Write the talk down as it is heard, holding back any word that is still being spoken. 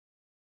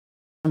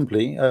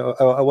simply,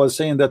 I was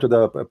saying that to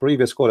the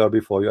previous caller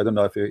before you. I don't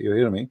know if you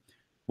hear me.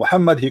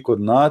 Muhammad, he could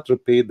not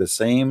repeat the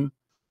same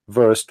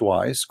verse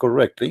twice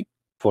correctly,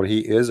 for he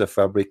is a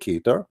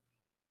fabricator.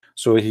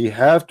 So he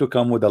have to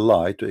come with a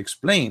lie to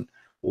explain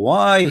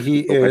why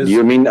he Okay. Do is.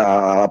 you mean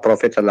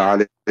Prophet Sallallahu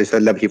Alaihi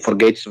Wasallam, he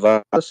forgets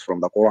verses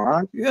from the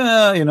Quran?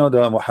 Yeah, you know,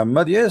 the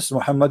Muhammad. Yes,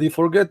 Muhammad, he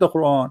forget the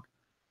Quran.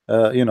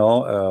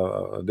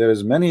 There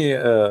is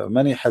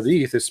many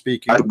hadith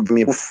speaking.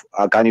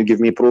 Can you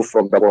give me proof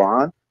from the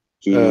Quran?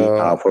 He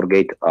Uh,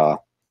 forget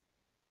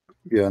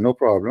yeah, no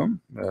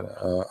problem.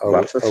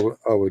 verses.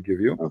 I will give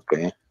you.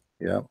 Okay.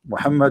 Yeah,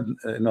 Muhammad,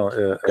 no,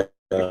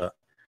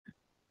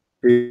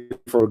 he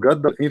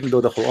forgot the Quran, even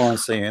though the Quran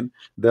is saying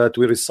that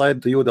we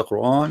recite to you the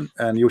Quran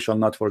and you shall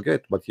not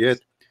forget. But yet,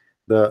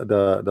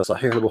 the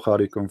Sahih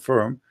al-Bukhari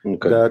confirm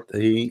Okay. that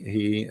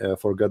he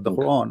forgot the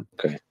Quran.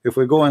 Okay. If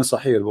we go in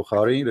Sahih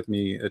al-Bukhari, let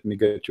me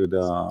get you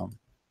the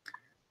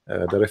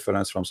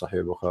reference from Sahih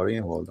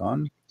al-Bukhari. Hold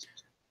on.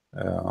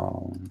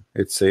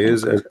 It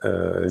says,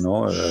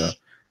 Okay.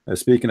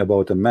 speaking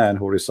about a man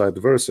who recite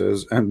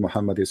verses, and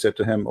Muhammad, he said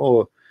to him,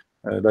 "Oh,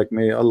 like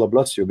may Allah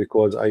bless you,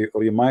 because I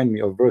remind me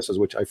of verses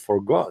which I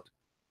forgot."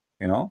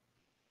 You know,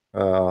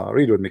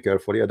 read with me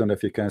carefully. I don't know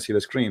if you can see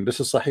the screen. This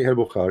is Sahih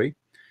al-Bukhari.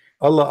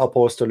 Allah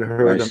apostle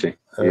heard I them. see.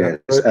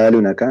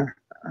 يسألونك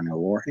عن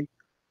الروح.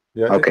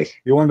 Yeah, Okay.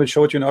 you want me to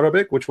show it you in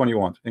Arabic? Which one you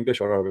want, English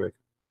or Arabic?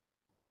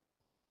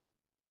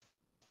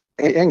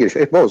 English.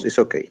 It both. It's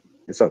okay.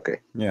 It's okay.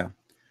 Yeah.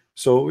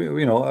 So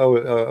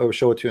I will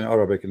show it to you in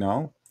Arabic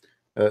now.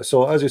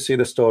 So as you see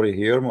the story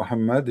here,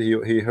 Muhammad,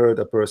 he heard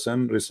a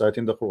person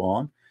reciting the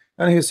Quran,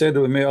 and he said,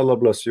 "May Allah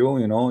bless you.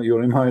 You know, you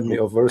remind me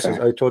of verses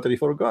Okay. I totally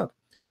forgot."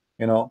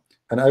 You know,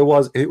 and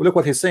look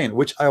what he's saying,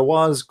 which I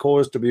was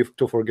caused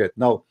to forget.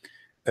 Now,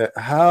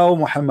 how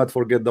Muhammad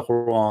forget the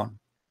Quran?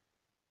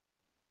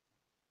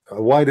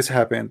 Why this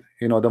happened?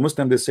 You know, the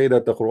Muslim, they say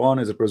that the Quran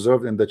is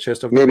preserved in the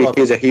chest of the Maybe Prophet.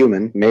 he's a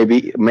human.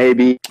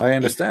 Maybe I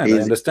understand.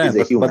 he's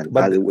a human.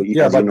 But as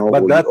yeah, you know,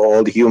 but that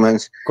all the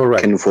humans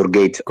correct. can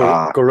forget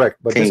Correct.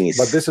 But things.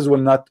 this is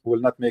will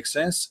not make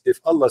sense if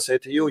Allah said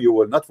to you, you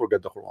will not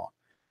forget the Quran.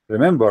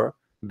 Remember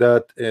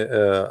that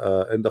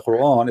in the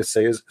Quran it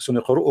says,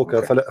 "سنقرؤك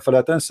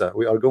فلا تنسى."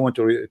 We are going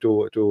to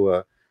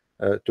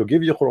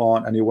give you Quran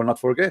and you will not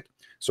forget.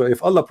 So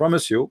if Allah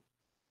promise you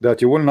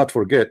that you will not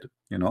forget,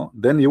 you know,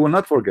 then you will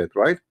not forget,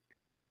 right?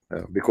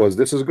 Because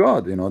this is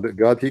God. You know, that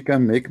God, He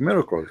can make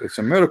miracles. It's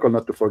a miracle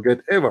not to forget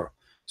ever.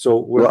 So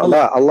when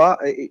Allah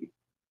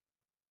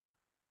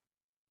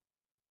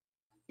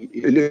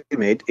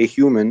eliminate a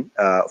human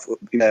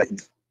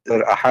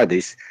a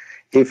hadith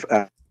if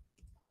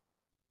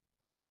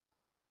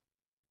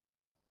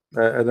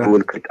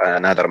will create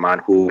another man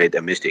who made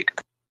a mistake.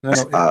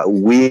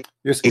 We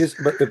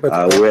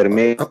were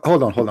made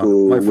hold on,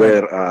 my friend.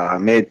 Were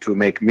made to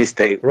make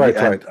mistake.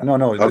 Right. No.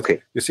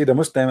 Okay. You see, the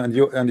Muslim,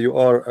 and you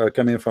are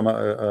coming from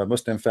a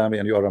Muslim family,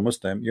 and you are a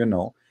Muslim. You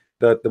know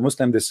that the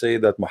Muslim, they say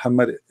that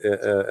Muhammad,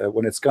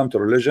 when it's come to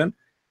religion,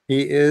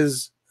 he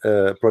is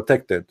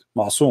protected,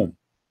 ma'soom,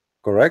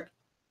 correct?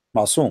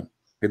 Ma'soom.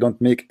 He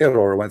don't make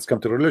error when it's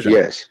come to religion.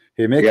 Yes.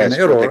 He make an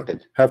error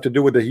have to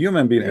do with the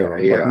human being error,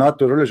 but not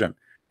to religion.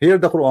 Here,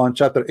 the Quran,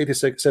 chapter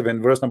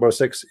 87, verse number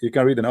 6, you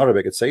can read in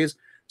Arabic. It says,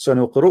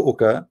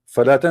 "سنقرؤك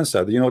فلا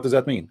تنسى." Do you know what does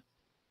that mean?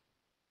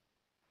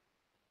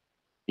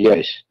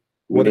 Yes.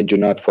 We do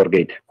not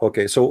forget.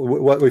 Okay, so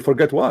we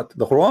forget what?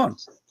 The Quran.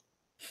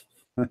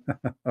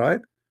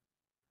 Right?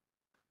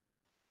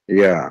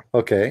 Yeah.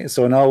 Okay,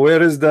 so now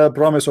where is the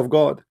promise of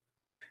God?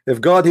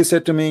 If God, He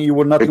said to me, you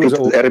will not lose.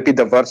 Repeat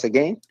the verse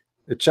again.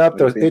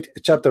 Chapters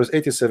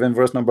 87,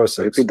 verse number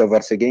 6. Repeat the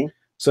verse again.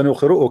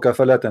 سنقرؤك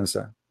فلا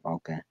تنسى.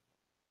 Okay.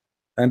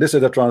 And this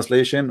is the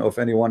translation of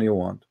anyone you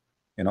want.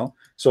 You know,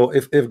 so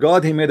if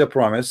God, He made a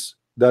promise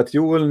that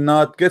you will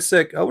not get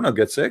sick, I will not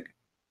get sick.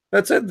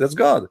 That's it. That's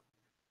God.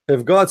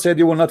 If God said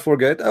you will not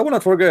forget, I will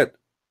not forget.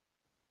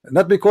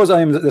 Not because I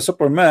am the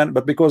Superman,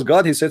 but because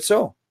God, He said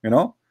so. You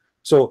know.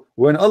 So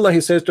when Allah, He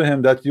says to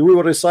him that you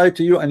will recite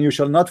to you and you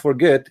shall not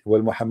forget,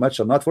 well, Muhammad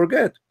shall not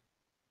forget.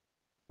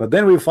 But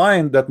then we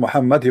find that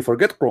Muhammad, he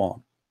forget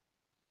Quran,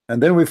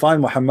 and then we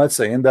find Muhammad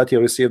saying that he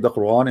received the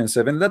Quran in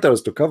 7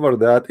 letters to cover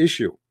that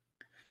issue.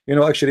 You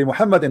know, actually,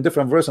 Muhammad in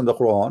different verses in the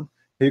Quran,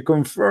 he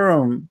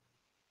confirmed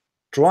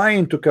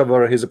trying to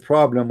cover his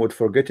problem with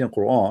forgetting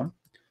Quran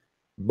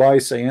by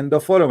saying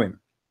the following,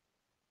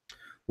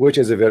 which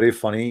is a very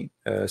funny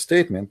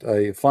statement.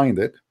 I find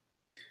it,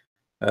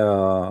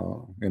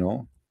 you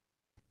know,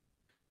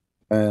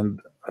 and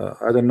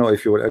I don't know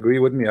if you will agree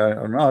with me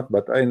or not,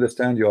 but I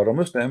understand you are a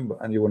Muslim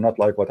and you will not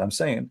like what I'm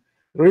saying.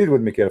 Read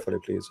with me carefully,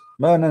 please.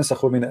 ما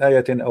ننسخ من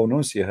آية أو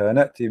ننسها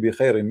نأتي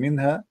بخير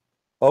منها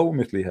أو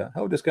مثلها.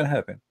 How this can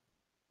happen?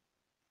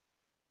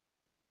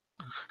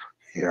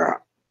 Yeah.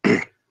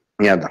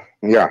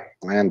 Yeah,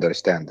 I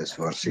understand this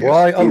verse. Yes.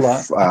 Why Allah?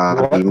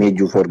 If He made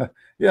you forget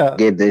yeah.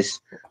 this,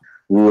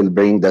 we will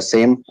bring the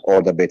same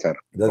or the better.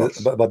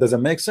 But does it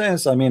make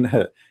sense? I mean,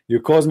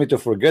 you cause me to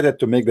forget it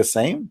to make the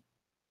same?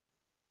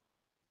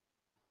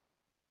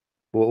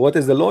 What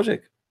is the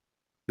logic?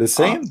 The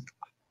same.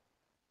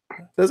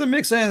 Doesn't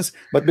make sense.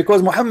 But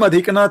because Muhammad,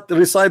 he cannot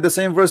recite the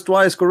same verse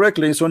twice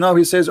correctly, so now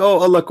he says, oh,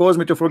 Allah caused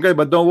me to forget,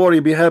 but don't worry,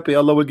 be happy,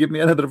 Allah will give me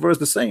another verse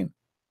the same.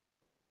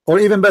 Or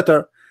even better,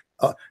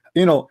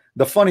 you know,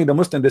 the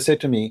Muslim, they say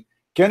to me,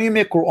 can you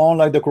make Quran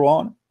like the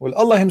Quran? Well,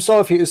 Allah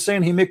himself, he is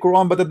saying he make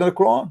Quran better than the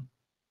Quran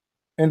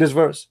in this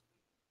verse,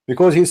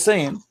 because he's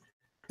saying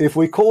if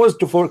we cause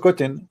to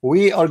forgotten,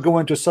 we are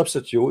going to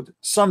substitute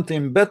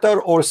something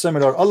better or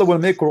similar. Allah will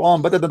make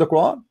Quran better than the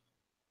Quran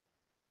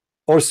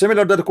or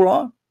similar to the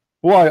Quran.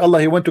 Why? Allah,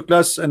 he went to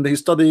class and he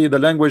studied the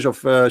language of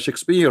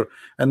Shakespeare,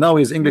 and now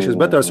his English is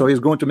better, so he's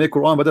going to make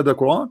Quran better than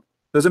the Quran.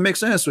 Doesn't make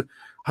sense.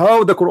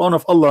 How the Quran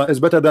of Allah is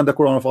better than the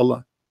Quran of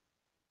Allah?